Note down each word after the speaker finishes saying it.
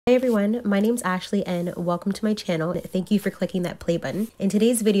Hi everyone, my name's Ashley and welcome to my channel. Thank you for clicking that play button. In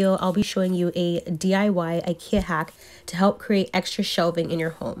today's video, I'll be showing you a DIY IKEA hack to help create extra shelving in your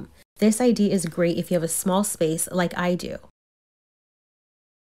home. This idea is great if you have a small space like I do.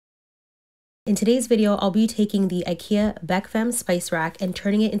 In today's video, I'll be taking the IKEA Bekvam spice rack and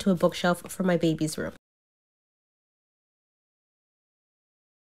turning it into a bookshelf for my baby's room.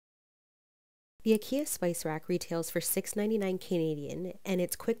 The IKEA spice rack retails for $6.99 Canadian, and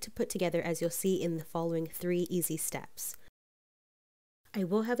it's quick to put together as you'll see in the following 3 easy steps. I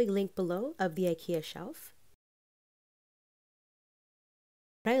will have a link below of the IKEA shelf.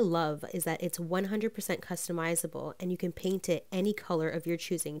 What I love is that it's 100% customizable and you can paint it any color of your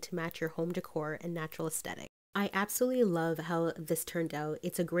choosing to match your home decor and natural aesthetic. I absolutely love how this turned out.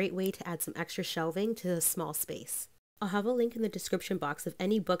 It's a great way to add some extra shelving to a small space. I'll have a link in the description box of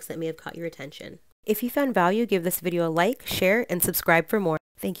any books that may have caught your attention. If you found value, give this video a like, share, and subscribe for more.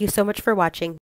 Thank you so much for watching.